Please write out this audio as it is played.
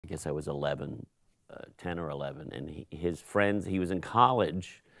guess I was 11, 10 or 11, and his friends, he was in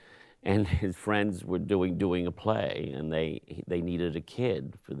college, and his friends were doing a play, and they needed a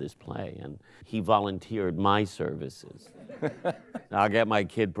kid for this play, and he volunteered my services. I'll get my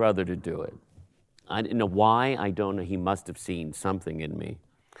kid brother to do it. I didn't know why, I don't know, he must have seen something in me.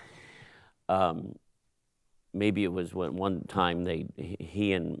 Maybe it was when one time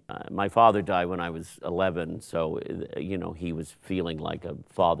he and my father died when I was 11, so you know, he was feeling like a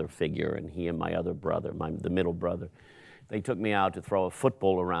father figure, and he and my other brother, the middle brother, they took me out to throw a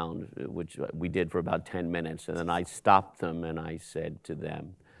football around, which we did for about 10 minutes, and then I stopped them and I said to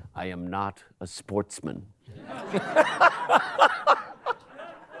them, "I am not a sportsman."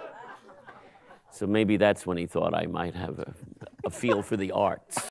 So maybe that's when he thought I might have a feel for the arts.